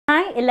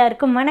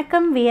எல்லாருக்கும்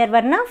வணக்கம். We are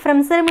Varnaa from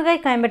Sirumugai,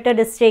 Coimbatore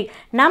district.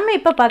 நம்ம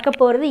இப்போ பார்க்க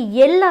போகிறது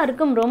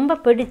எல்லாருக்கும் ரொம்ப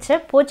பிடிச்ச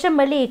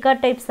போச்சம்பள்ளி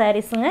இக்காட் டைப்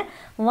சாரீஸுங்க.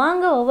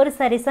 வாங்க ஒவ்வொரு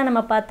சாரீஸாக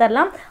நம்ம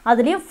பார்த்துடலாம்.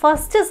 அதுலேயும்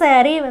ஃபஸ்ட்டு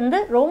சாரீ வந்து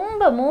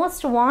ரொம்ப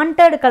மோஸ்ட்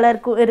வாண்டட் கலர்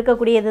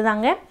இருக்கக்கூடியது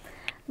தாங்க.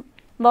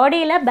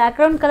 பாடியில்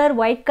பேக்ரவுண்ட் கலர்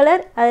ஒயிட்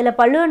கலர், அதில்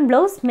பல்லு அண்ட்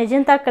ப்ளவுஸ்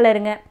மெஜந்தா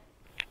கலருங்க.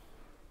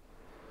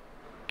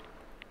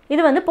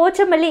 இது வந்து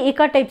போச்சம்பள்ளி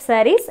இக்காட் டைப்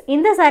சாரீஸ்.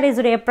 இந்த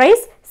சாரீஸுடைய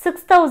ப்ரைஸ்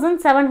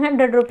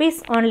 6700 rupees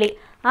only,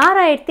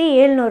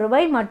 6700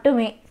 ரூபாய்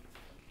மட்டுமே.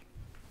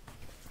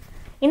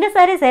 இந்த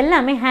சாரீஸ்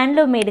எல்லாமே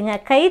ஹேண்ட்லூம் மேடுங்க,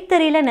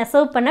 கைத்தறியில்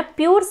நெசவு பண்ண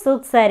பியூர்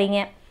சில்க் சாரீங்க.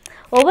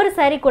 ஒவ்வொரு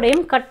சாரீ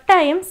கூடையும்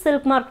கட்டாயம்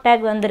சில்க் மார்க்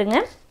டேக் வந்துருங்க.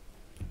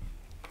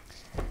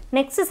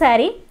 நெக்ஸ்ட்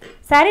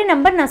சாரீ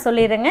நம்பர் நான்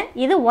சொல்லிடுறேங்க.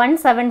 இது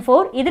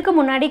 174, இதுக்கு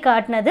முன்னாடி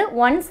காட்டினது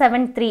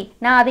 173.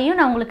 நான்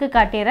அதையும் உங்களுக்கு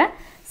காட்டிடுறேன்.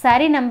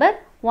 சாரீ நம்பர்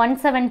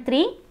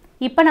 173,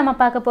 இப்போ நம்ம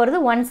பார்க்க போகிறது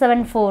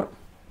 174.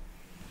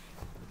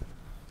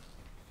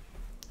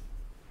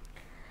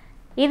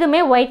 இதுவுமே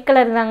ஒயிட்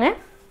கலர் தாங்க.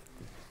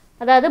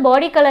 அதாவது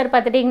பாடி கலர்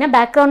பார்த்துட்டிங்கன்னா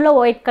பேக்ரவுண்டில்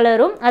ஒயிட்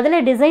கலரும்,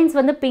 அதில் டிசைன்ஸ்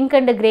வந்து பிங்க்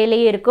அண்ட்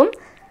கிரேலேயே இருக்கும்.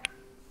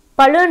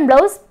 பல்லு and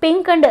blouse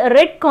pink and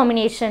red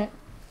combination.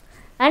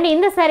 And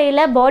இந்த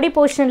சாரியில் பாடி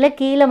போர்ஷனில்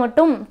கீழே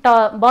மட்டும்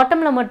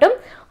பாட்டமில் மட்டும்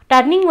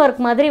டர்னிங்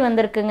ஒர்க் மாதிரி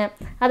வந்திருக்குங்க,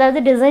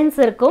 அதாவது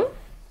டிசைன்ஸ் இருக்கும்.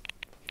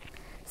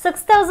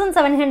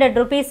 6700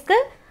 rupeesக்கு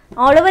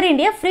ஆல் ஓவர்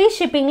இந்தியா ஃப்ரீ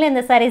ஷிப்பிங்கில்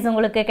இந்த சாரீஸ்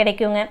உங்களுக்கு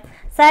கிடைக்குங்க.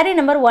 சாரீ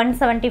நம்பர்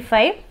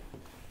 175.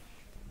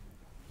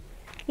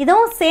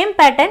 இதுவும் சேம்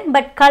பேட்டர்ன்,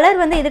 பட் கலர்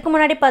வந்து இதுக்கு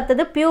முன்னாடி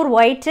பார்த்தது பியூர்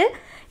ஒயிட்டு,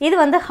 இது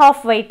வந்து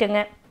ஹாஃப் ஒயிட்டுங்க.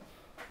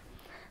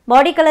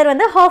 பாடி கலர்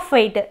வந்து ஹாஃப்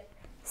ஒயிட்டு,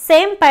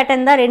 சேம்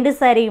பேட்டர்ன் தான் ரெண்டு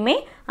சாரியுமே.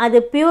 அது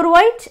பியூர்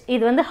ஒயிட்,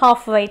 இது வந்து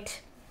ஹாஃப் ஒயிட்.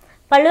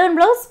 பல்லு and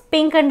blouse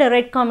pink and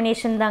red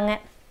combination தாங்க.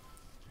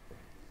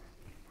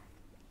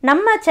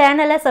 நம்ம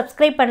சேனலை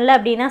சப்ஸ்கிரைப் பண்ணல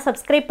அப்படின்னா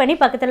சப்ஸ்கிரைப் பண்ணி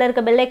பக்கத்தில்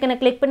இருக்க பெல் ஐக்கனை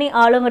கிளிக் பண்ணி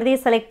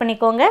ஆளுங்கிறதையும் செலக்ட்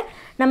பண்ணிக்கோங்க.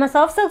 நம்ம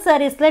சாஃப்ட் சில்க்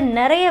சாரீஸில்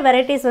நிறைய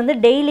வெரைட்டிஸ் வந்து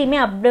டெய்லியுமே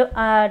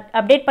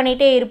அப்டேட்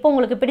பண்ணிகிட்டே இருப்போம்.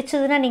 உங்களுக்கு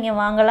பிடிச்சதுன்னா நீங்கள்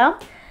வாங்கலாம்.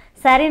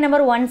 சாரீ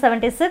நம்பர்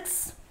 176.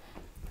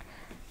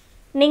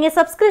 நீங்கள்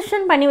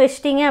சப்ஸ்கிரிப்ஷன் பண்ணி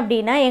வச்சிட்டிங்க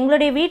அப்படின்னா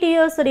எங்களுடைய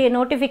வீடியோஸுடைய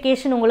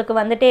நோட்டிஃபிகேஷன் உங்களுக்கு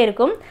வந்துகிட்டே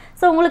இருக்கும்.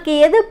 ஸோ உங்களுக்கு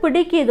எது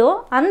பிடிக்குதோ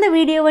அந்த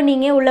வீடியோவை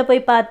நீங்கள் உள்ளே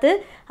போய் பார்த்து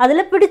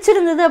அதில்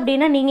பிடிச்சிருந்தது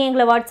அப்படின்னா நீங்கள்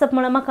எங்களை வாட்ஸ்அப்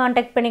மூலமாக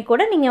காண்டாக்ட் பண்ணி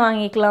கூட நீங்கள்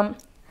வாங்கிக்கலாம்.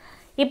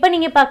 இப்போ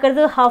நீங்கள்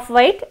பார்க்குறது ஹாஃப்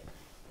ஒயிட்,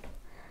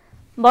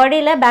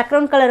 பாடியில்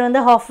பேக்ரவுண்ட் கலர் வந்து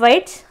ஹாஃப்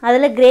ஒயிட்,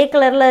 அதில் க்ரே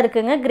கலரில்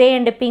இருக்குங்க, க்ரே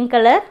அண்டு பிங்க்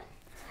கலர்.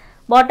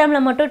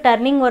 பாட்டமில் மட்டும்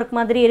டர்னிங் ஒர்க்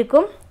மாதிரி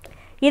இருக்கும்.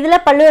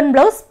 இதில் பல்லு and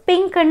blouse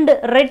pink and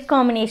red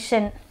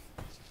combination.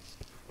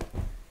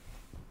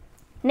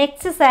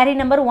 Next sari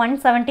number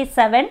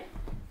 177.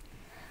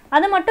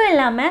 அது மட்டும்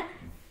இல்லாமல்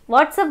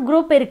வாட்ஸ்அப்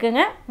குரூப்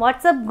இருக்குங்க.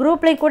 வாட்ஸ்அப்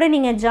குரூப்பில் கூட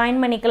நீங்கள்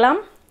ஜாயின்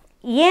பண்ணிக்கலாம்.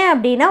 ஏன்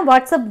அப்படின்னா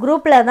வாட்ஸ்அப்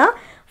குரூப்பில் தான்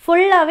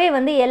ஃபுல்லாகவே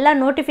வந்து எல்லா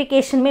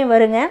நோட்டிஃபிகேஷனுமே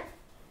வருங்க.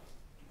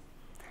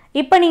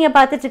 இப்போ நீங்கள்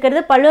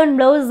பார்த்துட்ருக்கிறது பல்லு and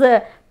blouse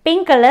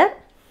pink colour,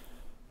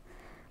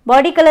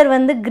 body colour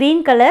வந்து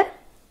க்ரீன் கலர்.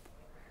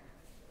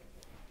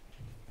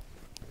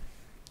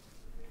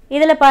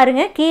 இதில்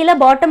பாருங்கள் கீழே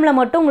பாட்டமில்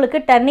மட்டும்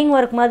உங்களுக்கு டர்னிங்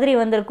ஒர்க் மாதிரி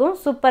வந்திருக்கும்,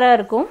 சூப்பராக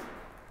இருக்கும்.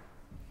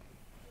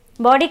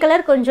 பாடி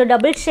கலர் கொஞ்சம்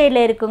டபுள்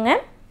ஷேடில் இருக்குங்க.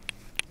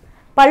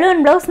 பல்லு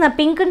அண்ட் ப்ளவுஸ் நான்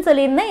பிங்க்குன்னு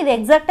சொல்லியிருந்தேன், இது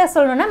எக்ஸாக்டாக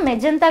சொல்லணும்னா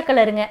மெஜந்தா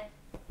கலருங்க.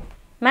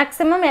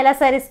 மேக்ஸிமம் எல்லா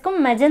சாரீஸ்க்கும்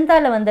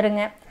மெஜந்தாவில்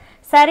வந்துடுங்க.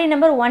 சாரீ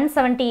நம்பர்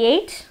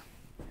 178.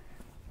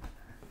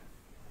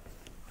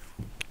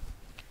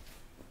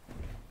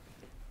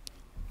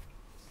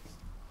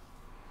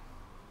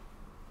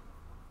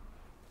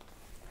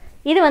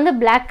 இது வந்து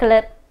black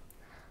colour.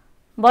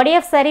 Body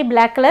of sari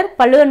black colour,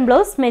 பல்லு அண்ட்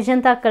ப்ளவுஸ்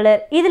மெஜந்தா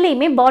கலர்.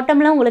 இதுலேயுமே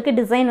பாட்டமில் உங்களுக்கு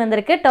டிசைன்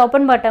வந்திருக்கு, டாப்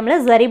அண்ட்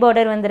பாட்டமில் ஜரி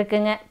பார்டர்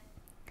வந்திருக்குங்க.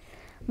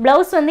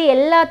 ப்ளவுஸ் வந்து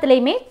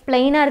எல்லாத்துலேயுமே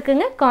ப்ளைனாக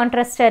இருக்குங்க,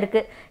 கான்ட்ராஸ்டாக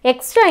இருக்குது.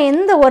 எக்ஸ்ட்ரா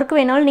எந்த ஒர்க்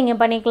வேணாலும் நீங்கள்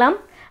பண்ணிக்கலாம்.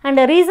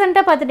 அண்ட்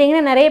ரீசெண்டாக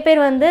பார்த்துட்டிங்கன்னா நிறைய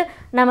பேர் வந்து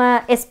நம்ம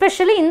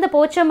எஸ்பெஷலி இந்த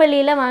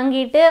போச்சம்பள்ளியில்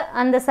வாங்கிட்டு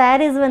அந்த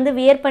சாரீஸ் வந்து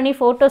வியர் பண்ணி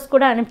ஃபோட்டோஸ்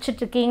கூட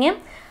அனுப்பிச்சிட்ருக்கீங்க.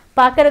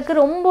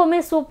 பார்க்குறதுக்கு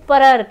ரொம்பவுமே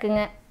சூப்பராக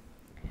இருக்குங்க.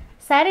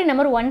 சாரீ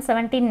நம்பர்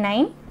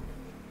 179.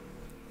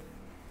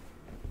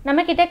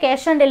 நம்மக்கிட்ட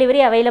கேஷ் ஆன் டெலிவரி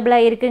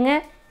அவைலபிளாக இருக்குங்க.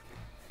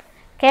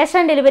 கேஷ்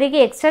ஆன் டெலிவரிக்கு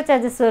எக்ஸ்ட்ரா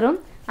சார்ஜஸ் வரும்.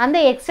 அந்த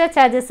எக்ஸ்ட்ரா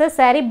சார்ஜஸை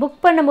சாரீ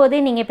புக் பண்ணும்போதே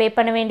நீங்கள் பே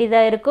பண்ண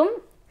வேண்டியதாக இருக்கும்.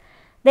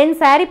 தென்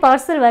சாரீ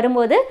பார்சல்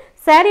வரும்போது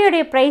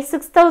சாரியோடைய ப்ரைஸ்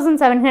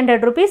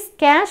 6700 rupees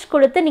கேஷ்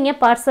கொடுத்து நீங்கள்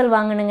பார்சல்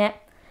வாங்கணுங்க.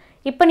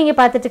 இப்போ நீங்கள்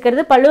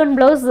பார்த்துட்டுருக்கிறது பல்லு and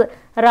blouse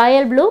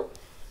Royal blue,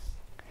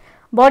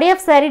 body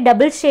of sari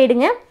double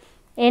ஷேடுங்க.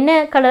 என்ன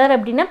கலர்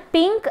அப்படின்னா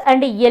பிங்க்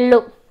அண்டு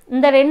எல்லோ,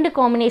 இந்த ரெண்டு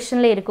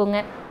காம்பினேஷனில் இருக்குங்க.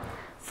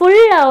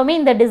 ஃபுல்லாகவுமே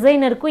இந்த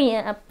டிசைன் இருக்கும்.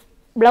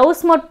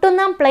 ப்ளவுஸ்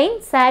மட்டும்தான் ப்ளைன்,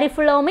 சாரீ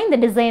ஃபுல்லாகவுமே இந்த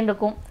டிசைன்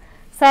இருக்கும்.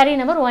 சாரீ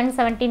நம்பர்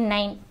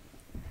 179.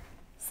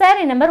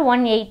 சாரீ நம்பர்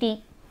 180.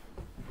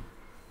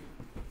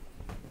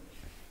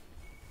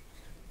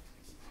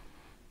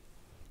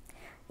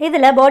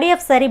 இதில் body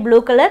of sari blue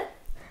colour,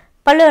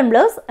 பல்லு அண்ட்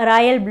ப்ளவுஸ்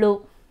ராயல் ப்ளூ.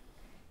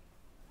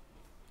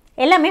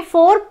 எல்லாமே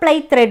 4 ply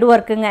த்ரெட்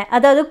ஒர்க்குங்க,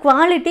 அதாவது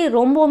குவாலிட்டி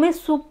ரொம்பவுமே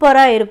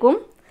சூப்பராக இருக்கும்.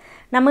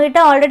 நம்மகிட்ட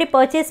ஆல்ரெடி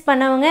பர்ச்சேஸ்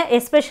பண்ணவங்க,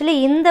 எஸ்பெஷலி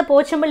இந்த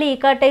போச்சம்பள்ளி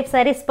இக்கா டைப்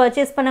சாரீஸ்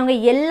பர்ச்சேஸ் பண்ணவங்க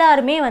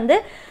எல்லாருமே வந்து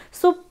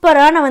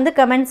சூப்பரான வந்து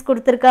கமெண்ட்ஸ்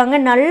கொடுத்துருக்காங்க,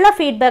 நல்ல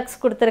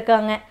ஃபீட்பேக்ஸ்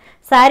கொடுத்துருக்காங்க.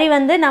 சாரீ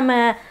வந்து நம்ம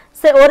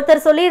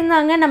ஒருத்தர்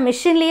சொல்லியிருந்தாங்க நான்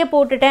மிஷின்லேயே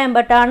போட்டுட்டேன்,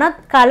 பட் ஆனால்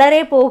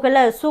கலரே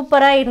போகலை,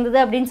 சூப்பராக இருந்தது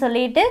அப்படின்னு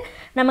சொல்லிட்டு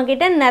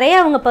நம்மக்கிட்ட நிறைய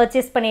அவங்க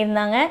பர்ச்சேஸ்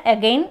பண்ணியிருந்தாங்க.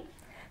 Again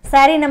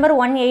sari number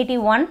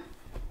 181.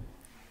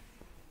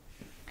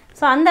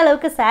 ஸோ அந்த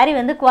அளவுக்கு சாரீ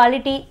வந்து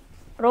குவாலிட்டி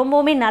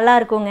ரொம்பவுமே நல்லா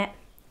இருக்குங்க,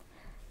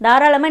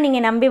 தாராளமாக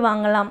நீங்கள் நம்பி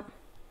வாங்கலாம்.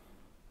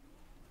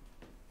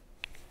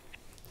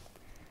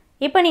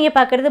 இப்போ நீங்கள்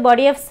பார்க்குறது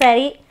body of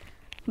sari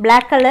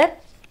black colour,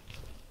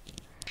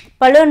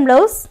 balloon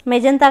blouse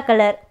magenta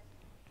colour.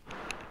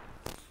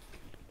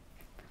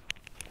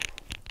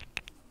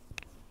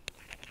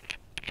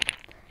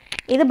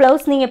 இது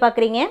ப்ளவுஸ் நீங்கள்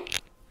பார்க்குறீங்க.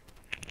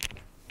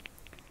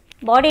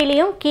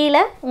 பாடியிலையும்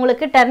கீழே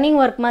உங்களுக்கு டர்னிங்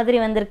ஒர்க் மாதிரி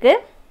வந்திருக்கு.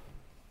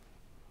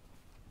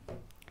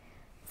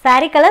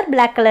 சாரீ கலர்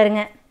பிளாக்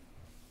கலருங்க.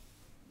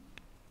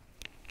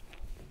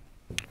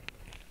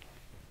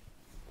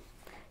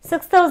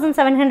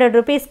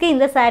 ₹6,700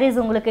 இந்த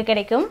சாரீஸ் உங்களுக்கு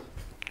கிடைக்கும்.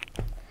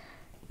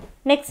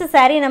 Next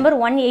sari number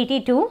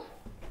 182.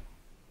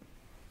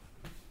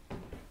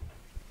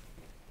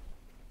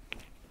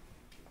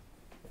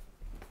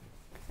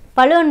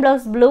 பல்லு and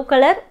blouse blue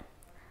colour,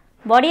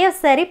 body of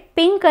sari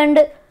pink and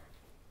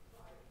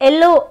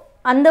yellow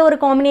அந்த ஒரு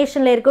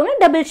காம்பினேஷனில் இருக்குங்க,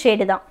 டபுள்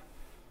ஷேடு தான்.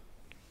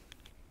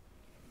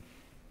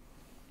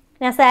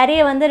 நான்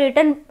சாரியை வந்து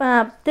ரிட்டன்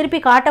திருப்பி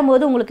காட்டும்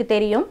போது உங்களுக்கு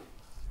தெரியும்.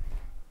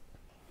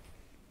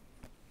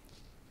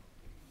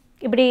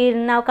 இப்படி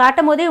நான்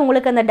காட்டும் போதே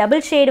உங்களுக்கு அந்த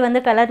டபுள் ஷேடு வந்து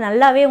கலர்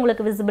நல்லாவே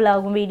உங்களுக்கு விசிபிள்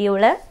ஆகும்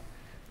வீடியோவில்.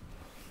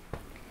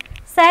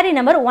 சாரீ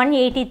நம்பர்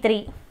 183.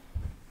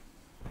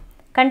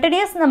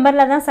 கண்டினியூஸ்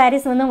நம்பரில் தான்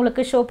சாரீஸ் வந்து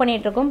உங்களுக்கு ஷோ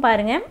பண்ணிகிட்ருக்கோம்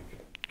பாருங்கள்.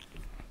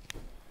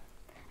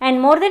 அண்ட்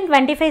மோர் தென்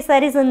 25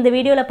 சாரீஸ் இந்த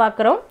வீடியோவில்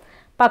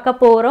பார்க்க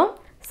போகிறோம்.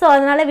 ஸோ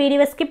அதனால்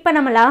வீடியோவை ஸ்கிப்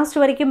பண்ணாமல் லாஸ்ட்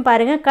வரைக்கும்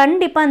பாருங்கள்.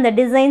 கண்டிப்பாக அந்த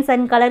டிசைன்ஸ்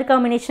அண்ட் கலர்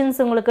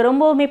காம்பினேஷன்ஸ் உங்களுக்கு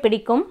ரொம்பவுமே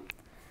பிடிக்கும்.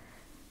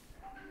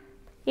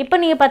 இப்போ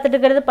நீங்கள் பார்த்துட்டு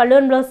இருக்கிறது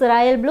balloon blouse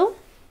Royal blue,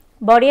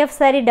 body of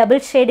sari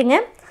double ஷேடுங்க.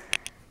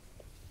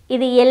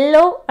 இது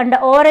எல்லோ அண்ட்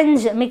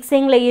ஆரஞ்சு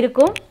மிக்சிங்கில்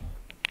இருக்கும்,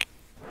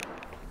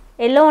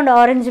 எல்லோ அண்ட்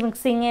ஆரஞ்சு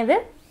மிக்சிங் இது.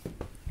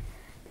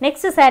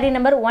 Next sari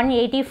number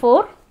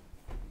 184.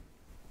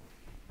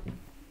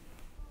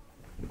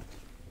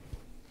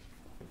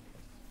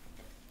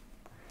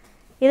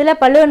 இதில்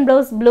பல்லு and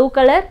blouse blue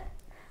colour,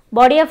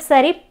 body of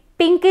sari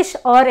pinkish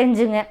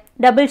ஆரஞ்சுங்க,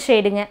 double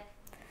ஷேடுங்க.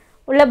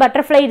 உள்ள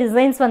பட்டர்ஃப்ளை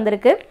டிசைன்ஸ்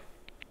வந்திருக்கு.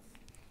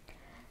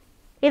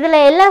 இதில்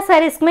எல்லா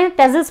சாரீஸ்க்குமே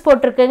டசில்ஸ்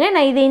போட்டிருக்குங்க.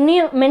 நான் இது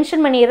இன்னும்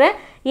மென்ஷன் பண்ணிடுறேன்.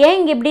 ஏன்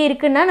இங்கே இப்படி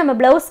இருக்குன்னா, நம்ம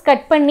ப்ளவுஸ்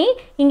கட் பண்ணி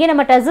இங்கே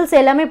நம்ம டசில்ஸ்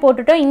எல்லாமே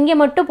போட்டுட்டோம், இங்கே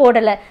மட்டும்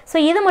போடலை. ஸோ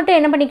இதை மட்டும்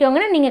என்ன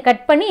பண்ணிக்கோங்கன்னா, நீங்கள்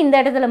கட் பண்ணி இந்த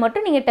இடத்துல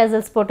மட்டும் நீங்கள்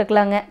டசில்ஸ்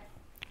போட்டுக்கலாங்க.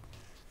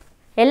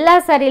 எல்லா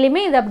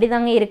சாரிலையுமே இது அப்படி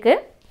தாங்க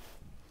இருக்குது.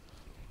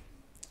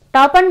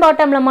 டாப் அண்ட்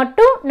பாட்டமில்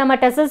மட்டும் நம்ம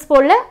டசில்ஸ்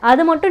போடல,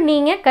 அது மட்டும்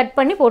நீங்கள் கட்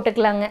பண்ணி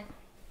போட்டுக்கலாங்க.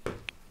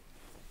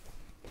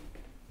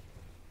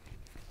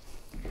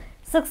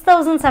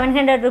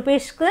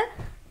 6,700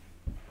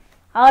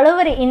 ஆல்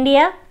ஓவர்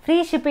இந்தியா ஃப்ரீ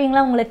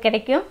ஷிப்பிங்லாம் உங்களுக்கு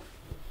கிடைக்கும்.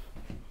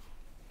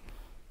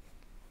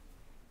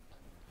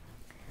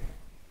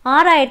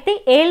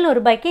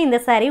 6,700 இந்த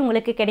சாரீ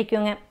உங்களுக்கு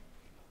கிடைக்குங்க.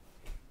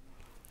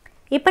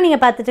 இப்போ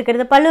நீங்கள் பார்த்துட்டு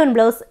இருக்கிறது balloon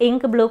blouse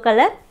ink blue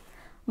colour,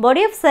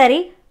 body of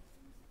sari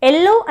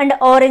yellow and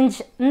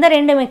orange இந்த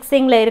ரெண்டு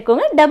மிக்சிங்கில்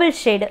இருக்குங்க, டபுள்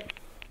ஷேடு.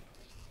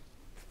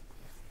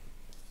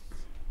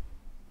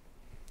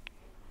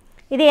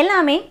 இது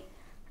எல்லாமே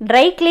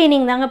ட்ரை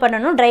கிளீனிங் தாங்க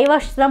பண்ணணும், ட்ரை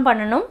வாஷ் தான்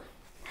பண்ணணும்,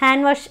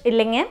 ஹேண்ட் வாஷ்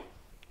இல்லைங்க.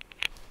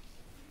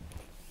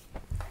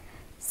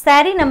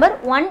 சாரீ நம்பர்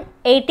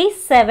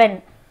 187.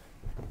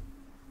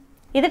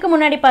 இதுக்கு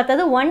முன்னாடி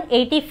பார்த்தது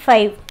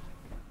 185.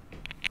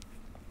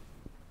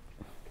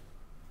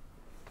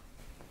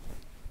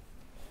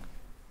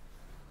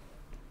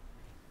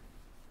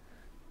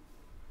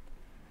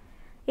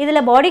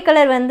 இதில் பாடி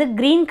கலர் வந்து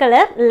க்ரீன்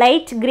கலர்,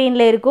 லைட்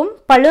க்ரீனில் இருக்கும்.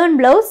 பலூன்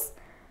ப்ளவுஸ்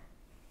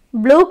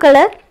ப்ளூ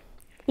கலர்,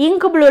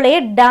 இங்கு ப்ளூலேயே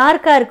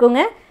டார்க்காக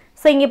இருக்குங்க.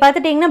 ஸோ இங்கே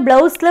பார்த்துட்டிங்கன்னா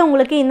ப்ளவுஸில்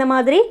உங்களுக்கு இந்த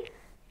மாதிரி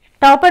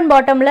டாப் அண்ட்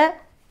பாட்டமில்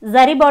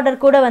ஜரி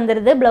பார்டர் கூட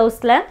வந்துடுது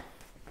ப்ளவுஸில்.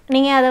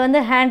 நீங்கள் அதை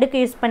வந்து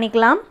ஹேண்டுக்கு யூஸ்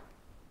பண்ணிக்கலாம்.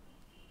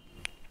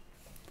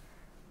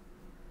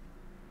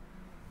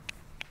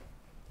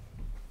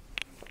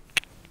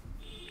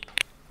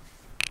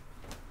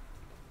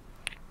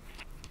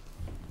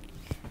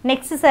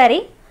 Next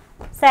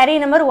sari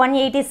number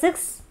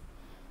 186.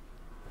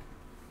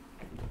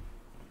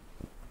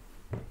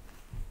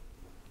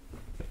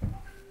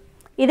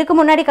 இதுக்கு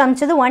முன்னாடி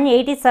காமிச்சது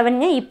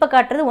 187ங்க, இப்போ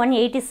காட்டுறது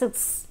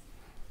 186.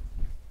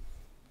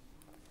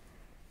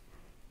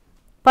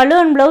 பல்லு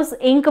and blouse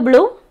ink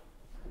blue,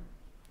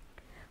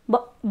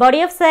 body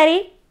of sari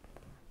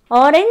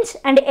orange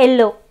and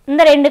yellow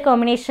இந்த ரெண்டு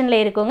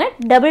காம்பினேஷனில் இருக்குங்க,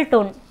 double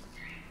tone.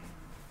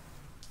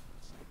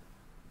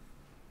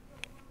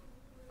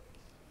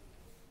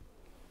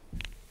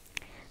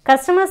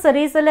 Customers,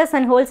 resellers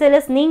and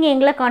wholesalers நீங்கள்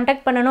எங்களை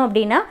காண்டாக்ட் பண்ணணும்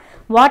அப்படின்னா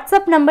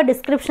வாட்ஸ்அப் நம்பர்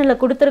டிஸ்கிரிப்ஷனில்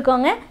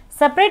கொடுத்துருக்கோங்க.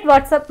 Separate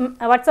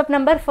WhatsApp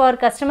number for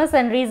customers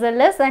and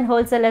resellers and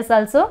wholesalers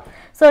also.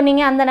 So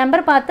நீங்கள் அந்த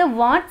நம்பர் பார்த்து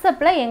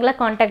வாட்ஸ்அப்பில் எங்களை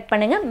காண்டாக்ட்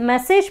பண்ணுங்கள்,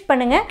 மெசேஜ்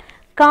பண்ணுங்கள்,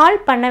 கால்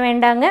பண்ண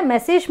வேண்டாங்க,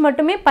 மெசேஜ்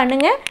மட்டுமே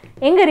பண்ணுங்கள்.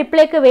 எங்கள்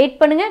ரிப்ளைக்கு வெயிட்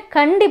பண்ணுங்கள்,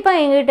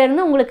 கண்டிப்பாக எங்கள்கிட்ட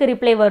இருந்து உங்களுக்கு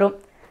ரிப்ளை வரும்,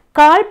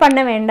 கால் பண்ண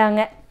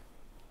வேண்டாங்க.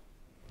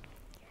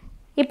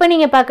 இப்போ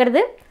நீங்கள்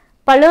பார்க்குறது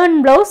balloon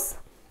blouse,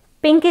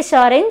 pinkish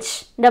orange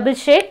double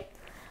shade,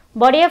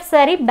 body of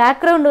sari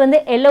background வந்து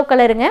எல்லோ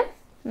கலருங்க,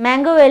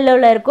 மேங்கோ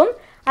எல்லோவில் இருக்கும்,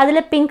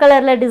 அதில் பிங்க்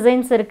கலரில்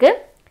டிசைன்ஸ் இருக்குது.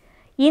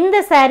 இந்த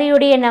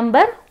சாரியுடைய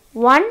நம்பர்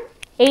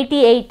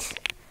 188.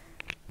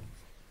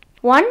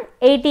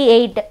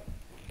 188.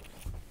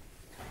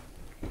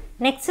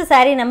 Next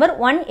sari number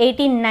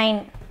 189.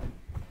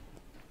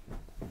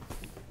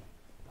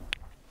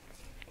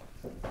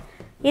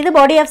 இது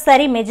body of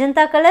sari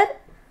magenta colour,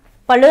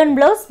 balloon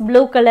blouse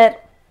blue colour.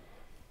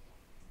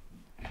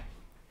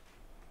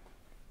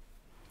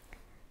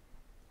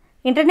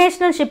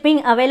 International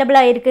shipping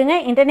அவைலபிளாக இருக்குங்க.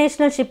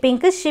 இன்டர்நேஷ்னல்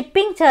ஷிப்பிங்க்கு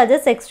ஷிப்பிங்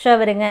சார்ஜஸ் எக்ஸ்ட்ரா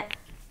வருங்க.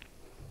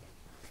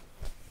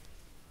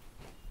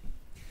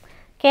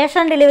 Cash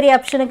on delivery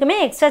ஆப்ஷனுக்குமே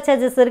extra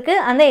charges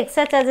இருக்குது. அந்த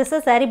எக்ஸ்ட்ரா சார்ஜஸை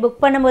சாரீ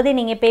புக் பண்ணும்போது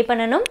நீங்கள் பே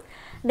பண்ணணும்.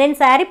 தென்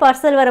சாரீ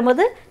பார்சல்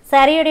வரும்போது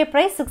சாரியோடைய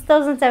ப்ரைஸ்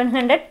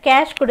 6700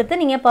 கேஷ் கொடுத்து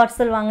நீங்கள்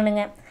பார்சல்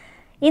வாங்கணுங்க.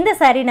 இந்த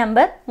sari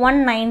number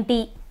 190.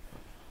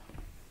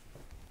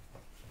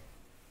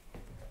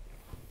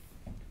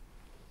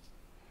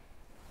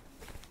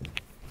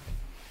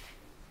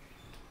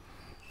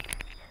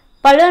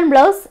 Balloon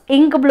blouse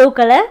ink blue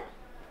colour,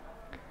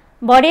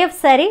 body of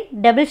sari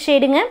double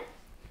ஷேடுங்க,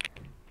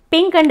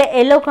 pink and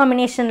yellow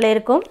காம்பினேஷனில்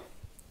இருக்கும்.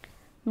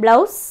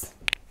 ப்ளவுஸ்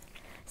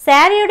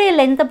சாரியோடைய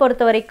லென்த்தை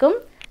பொறுத்த வரைக்கும்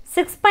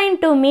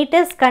 6.2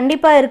 மீட்டர்ஸ்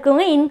கண்டிப்பாக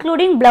இருக்குங்க.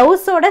 இன்க்ளூடிங்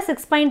ப்ளவுஸோட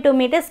 6.2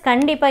 மீட்டர்ஸ்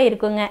கண்டிப்பாக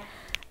இருக்குங்க.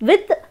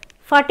 வித்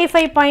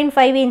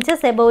 45.5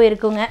 இன்ச்சஸ் எபோவ்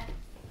இருக்குங்க.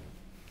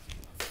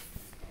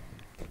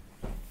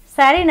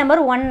 சாரீ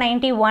நம்பர்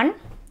 191.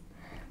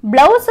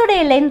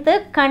 ப்ளவுஸோடைய லென்த்து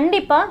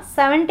கண்டிப்பாக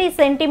 70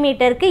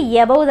 சென்டிமீட்டருக்கு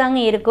எபோவ் தாங்க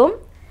இருக்கும்.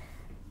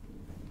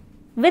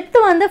 வித்து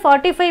வந்து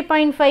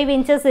 45.5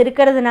 இன்ச்சஸ்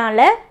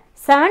இருக்கிறதுனால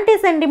 70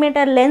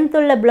 சென்டிமீட்டர் லென்த்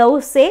உள்ள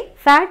ப்ளவுஸே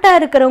ஃபேட்டாக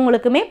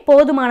இருக்கிறவங்களுக்குமே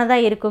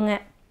போதுமானதாக இருக்குங்க.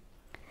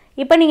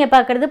 இப்போ நீங்கள்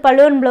பார்க்குறது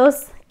balloon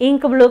blouse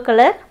ink blue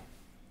colour,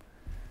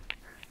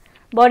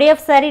 body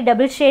of sari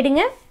double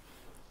ஷேடுங்க,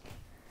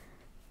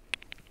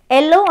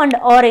 yellow and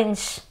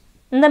orange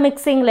இந்த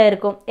மிக்சிங்கில்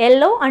இருக்கும்,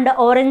 எல்லோ அண்ட்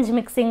ஆரஞ்ச்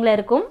மிக்சிங்கில்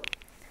இருக்கும்.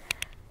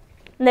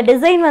 இந்த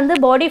டிசைன் வந்து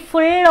பாடி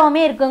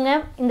ஃபுல்லாமே இருக்குங்க.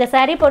 இந்த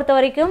சாரீ பொறுத்த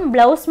வரைக்கும்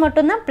ப்ளவுஸ்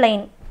மட்டும்தான்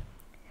plain.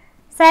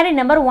 Sari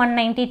number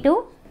 192.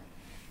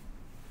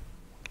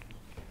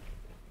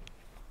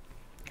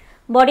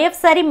 Body of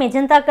sari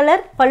magenta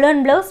colour,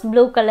 balloon blouse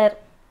blue colour.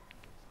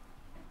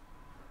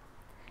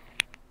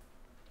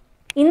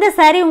 இந்த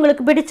சாரீ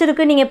உங்களுக்கு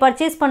பிடிச்சிருக்கு, நீங்கள்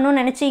பர்ச்சேஸ்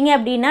பண்ணணும்னு நினச்சிங்க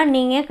அப்படின்னா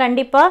நீங்கள்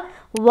கண்டிப்பாக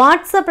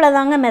வாட்ஸ்அப்பில்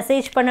தாங்க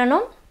மெசேஜ்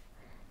பண்ணணும்.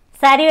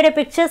 சாரியோட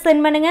பிக்சர்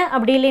சென்ட் பண்ணுங்கள்,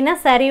 அப்படி இல்லைன்னா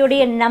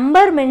சாரியோடைய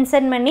நம்பர்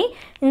மென்ஷன் பண்ணி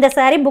இந்த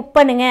சாரீ புக்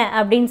பண்ணுங்கள்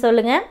அப்படின்னு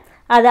சொல்லுங்கள்.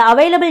 அது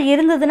அவைலபிள்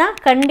இருந்ததுன்னா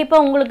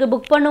கண்டிப்பாக உங்களுக்கு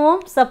புக்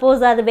பண்ணுவோம்.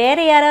 சப்போஸ் அது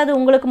வேறு யாராவது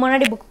உங்களுக்கு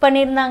முன்னாடி புக்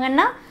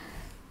பண்ணியிருந்தாங்கன்னா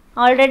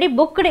ஆல்ரெடி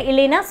புக்டு,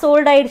 இல்லைன்னா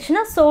சோல்டு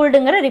ஆயிடுச்சுன்னா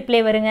சோல்டுங்கிற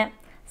ரிப்ளை வருங்க.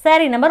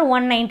 சாரீ நம்பர்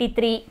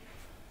 193.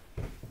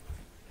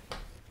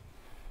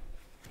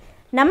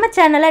 நம்ம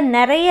சேனலை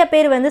நிறைய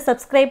பேர் வந்து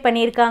சப்ஸ்கிரைப்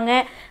பண்ணியிருக்காங்க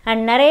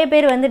அண்ட் நிறைய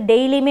பேர் வந்து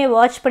டெய்லியுமே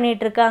வாட்ச்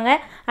பண்ணிகிட்ருக்காங்க.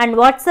 அண்ட்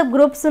வாட்ஸ்அப்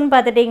குரூப்ஸ்ன்னு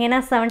பார்த்துட்டிங்கன்னா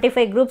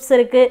 75 குரூப்ஸ்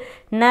இருக்குது.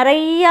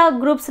 நிறையா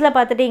குரூப்ஸில்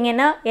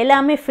பார்த்துட்டிங்கன்னா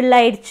எல்லாமே ஃபில்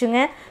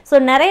ஆகிடுச்சுங்க.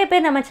 ஸோ நிறைய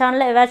பேர் நம்ம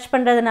சேனலை வாட்ச்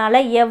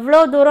பண்ணுறதுனால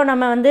எவ்வளோ தூரம்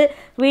நம்ம வந்து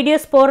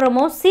வீடியோஸ்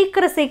போடுறோமோ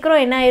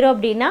சீக்கிரம் என்ன ஆயிரும்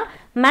அப்படின்னா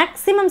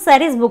மேக்ஸிமம்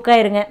சாரீஸ் புக்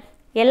ஆயிருங்க.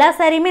 எல்லா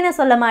சாரியுமே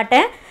நான் சொல்ல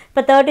மாட்டேன்.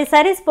 இப்போ 30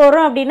 சாரீஸ்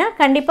போடுறோம் அப்படின்னா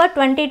கண்டிப்பாக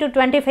 20 to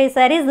 25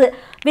 சாரீஸ்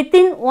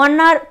வித்தின் 1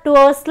 or 2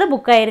 ஹவர்ஸில்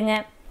புக் ஆயிருங்க.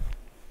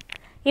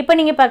 இப்போ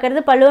நீங்கள்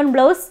பார்க்குறது balloon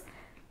blouse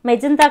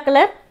magenta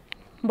colour,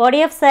 body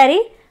of sari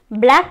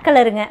black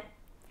கலருங்க.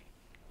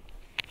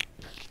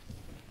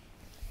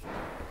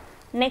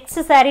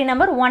 Next sari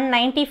number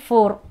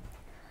 194.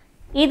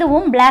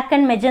 இதுவும் பிளாக்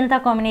அண்ட் மெஜந்தா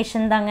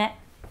காம்பினேஷன் தாங்க.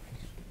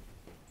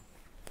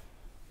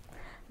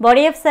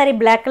 Body of sari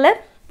black colour,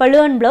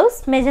 balloon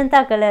blouse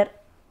magenta colour.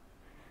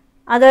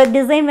 அதோட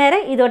டிசைன் வேறு,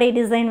 இதோடைய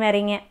டிசைன்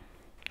வேறுங்க.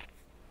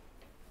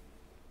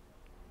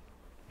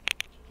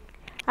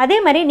 அதே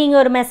மாதிரி நீங்கள்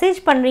ஒரு மெசேஜ்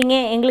பண்ணுறீங்க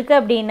எங்களுக்கு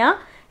அப்படின்னா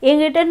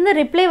எங்கள்கிட்டருந்து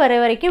ரிப்ளை வர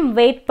வரைக்கும்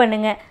வெயிட்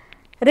பண்ணுங்கள்.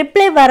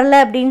 ரிப்ளை வரலை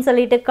அப்படின்னு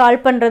சொல்லிட்டு கால்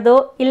பண்ணுறதோ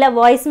இல்லை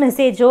வாய்ஸ்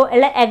மெசேஜோ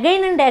இல்லை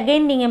அகைன் அண்ட்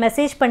அகைன் நீங்கள்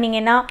மெசேஜ்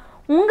பண்ணிங்கன்னா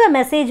உங்கள்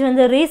மெசேஜ்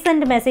வந்து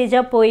ரீசெண்ட்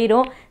மெசேஜாக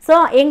போயிடும். ஸோ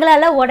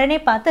எங்களால் உடனே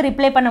பார்த்து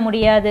ரிப்ளை பண்ண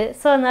முடியாது.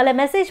 ஸோ அதனால்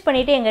மெசேஜ்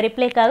பண்ணிவிட்டு எங்கள்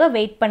ரிப்ளைக்காக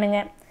வெயிட்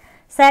பண்ணுங்கள்.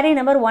 சாரீ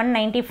நம்பர்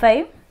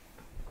 195.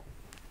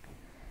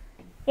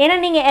 ஏன்னா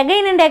நீங்கள்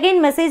அகைன் அண்ட் அகைன்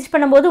மெசேஜ்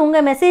பண்ணும்போது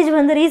உங்கள் மெசேஜ்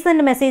வந்து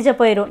ரீசெண்ட் மெசேஜாக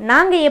போயிடும்.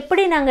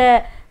 நாங்கள்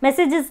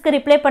மெசேஜஸ்க்கு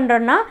ரிப்ளை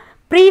பண்ணுறோன்னா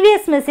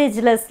ப்ரீவியஸ்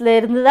மெசேஜ்லஸில்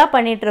இருந்து தான்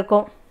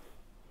பண்ணிகிட்ருக்கோம்.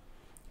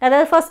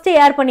 அதாவது ஃபஸ்ட்டு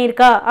யார்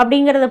பண்ணியிருக்கா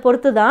அப்படிங்கிறத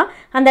பொறுத்து தான்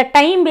அந்த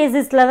டைம்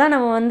பேசிஸில் தான்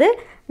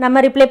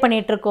நம்ம ரிப்ளை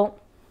பண்ணிகிட்ருக்கோம்.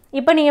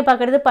 இப்போ நீங்கள்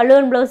பார்க்குறது பல்லு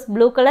and blouse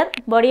blue colour,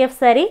 body of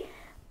saree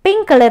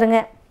pink கலருங்க.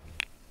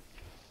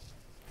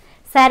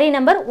 saree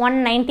number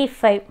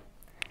 195.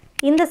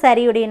 இந்த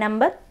சாரியுடைய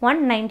நம்பர்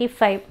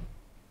 195.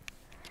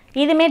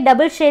 இதுமே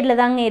டபுள் ஷேடில்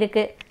தாங்க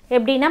இருக்குது.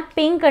 எப்படின்னா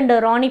பிங்க் அண்ட்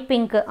ராணி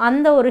பிங்க்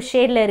அந்த ஒரு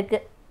ஷேடில்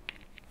இருக்குது.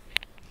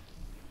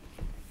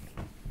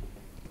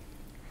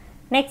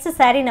 Next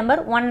saree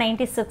number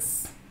 196.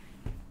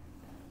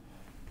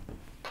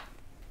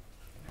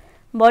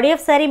 Body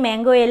of saree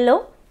mango yellow,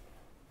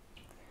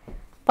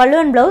 பல்லு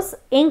and blouse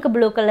ink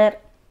blue colour.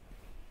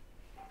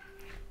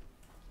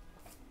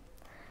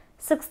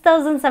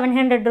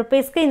 6700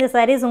 rupeesக்கு இந்த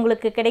sarees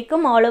உங்களுக்கு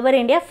கிடைக்கும். ஆல் ஓவர்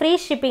இந்தியா ஃப்ரீ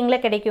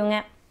ஷிப்பிங்கில் கிடைக்குங்க.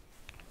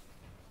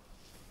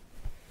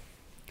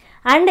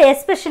 அண்ட்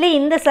எஸ்பெஷலி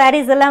இந்த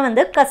sarees எல்லாம்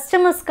வந்து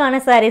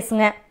கஸ்டமர்ஸ்க்கான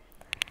சாரீஸுங்க.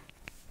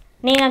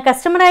 நீங்கள்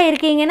கஸ்டமராக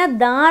இருக்கீங்கன்னா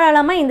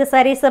தாராளமாக இந்த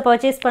சாரீஸை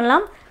பர்ச்சேஸ்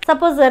பண்ணலாம்.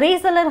 சப்போஸ்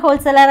ரீசெல்லர்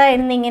ஹோல்சேலராக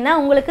இருந்தீங்கன்னா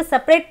உங்களுக்கு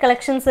செப்பரேட்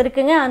கலெக்ஷன்ஸ்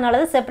இருக்குங்க. அதனால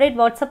தான் செப்பரேட்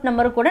வாட்ஸ்அப்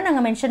நம்பர் கூட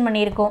நாங்கள் மென்ஷன்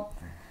பண்ணியிருக்கோம்.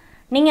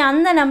 நீங்கள்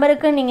அந்த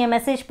நம்பருக்கு நீங்கள்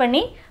மெசேஜ்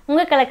பண்ணி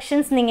உங்கள்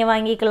கலெக்ஷன்ஸ் நீங்கள்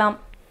வாங்கிக்கலாம்.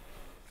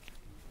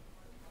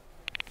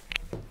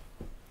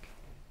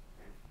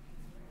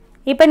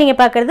 இப்போ நீங்கள்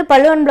பார்க்குறது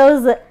பல்லு and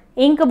blouse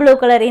ink blue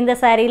colour. இந்த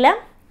சாரியில்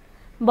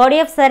body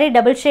of saree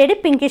double shade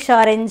pinkish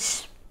orange.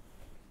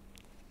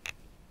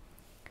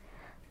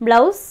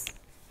 Blouse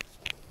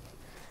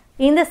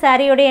இந்த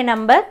சாரியுடைய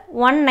number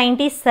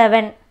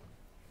 197.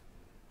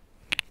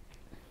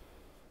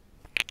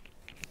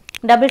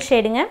 Double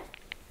ஷேடுங்க.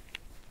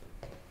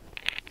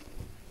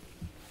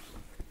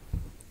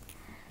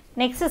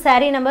 Next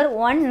saree number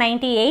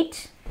 198.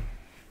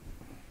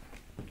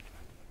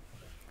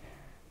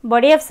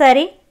 body of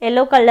saree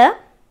yellow color,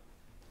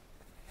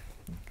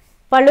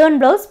 pallu and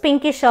blouse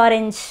pinkish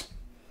orange.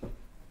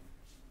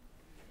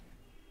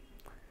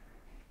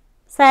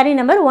 Saree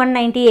number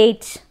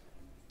 198.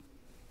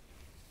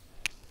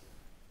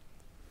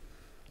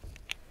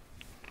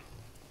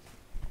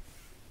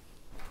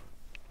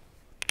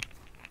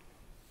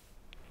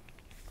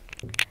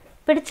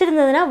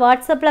 பிடிச்சிருந்ததுன்னா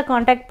வாட்ஸ்அப்பில்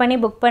காண்டாக்ட் பண்ணி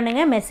book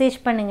பண்ணுங்கள், message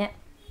பண்ணுங்கள்.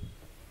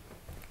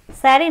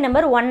 saree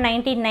number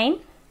 199.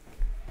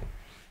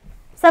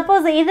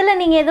 Suppose இதில்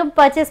நீங்கள் எதுவும்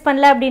பர்ச்சேஸ்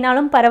பண்ணல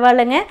அப்படின்னாலும்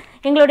பரவாயில்லைங்க.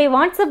 எங்களுடைய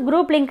வாட்ஸ்அப்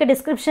குரூப் லிங்க்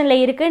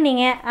டிஸ்கிரிப்ஷனில் இருக்குது.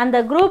 நீங்கள் அந்த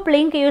குரூப்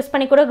லிங்க் யூஸ்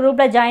பண்ணி கூட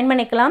குரூப்பில் ஜாயின்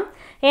பண்ணிக்கலாம்.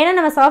 ஏன்னா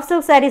நம்ம சாஃப்ட்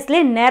சில்க்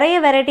சாரீஸ்லேயே நிறைய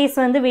வெரைட்டிஸ்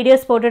வந்து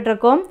வீடியோஸ்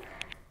போட்டுட்ருக்கோம்.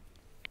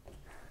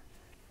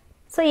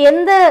 ஸோ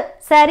எந்த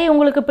saree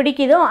உங்களுக்கு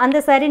பிடிக்குதோ அந்த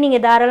saree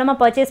நீங்கள் தாராளமாக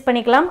பர்ச்சேஸ்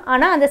பண்ணிக்கலாம்.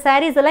 ஆனால் அந்த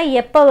sarees எல்லாம்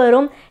எப்போ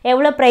வரும்,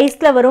 எவ்வளோ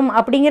ப்ரைஸில் வரும்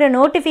அப்படிங்கிற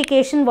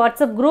நோட்டிஃபிகேஷன்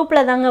வாட்ஸ்அப்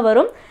குரூப்பில் தாங்க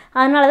வரும்.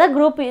 அதனால தான்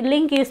குரூப்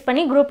லிங்க் யூஸ்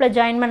பண்ணி குரூப்பில்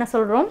ஜாயின் பண்ண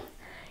சொல்கிறோம்.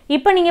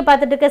 இப்போ நீங்கள்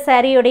பார்த்துட்டு இருக்க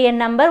சாரியுடைய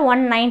நம்பர்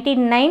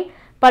 199.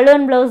 பல்லு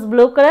and blouse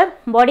blue colour,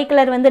 body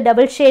colour வந்து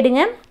double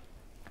ஷேடுங்க.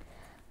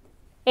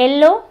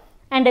 Yellow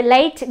and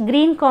light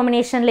green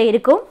காம்பினேஷனில்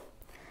இருக்கும்.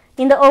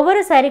 இந்த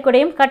ஒவ்வொரு saree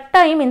கூடயும்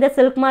கட்டாயம் இந்த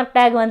சில்க் மார்க்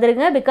டேக்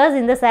வந்துருங்க. பிகாஸ்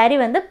இந்த saree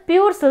வந்து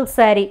pure silk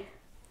saree.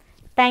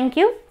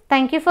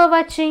 Thank you for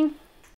வாட்சிங்.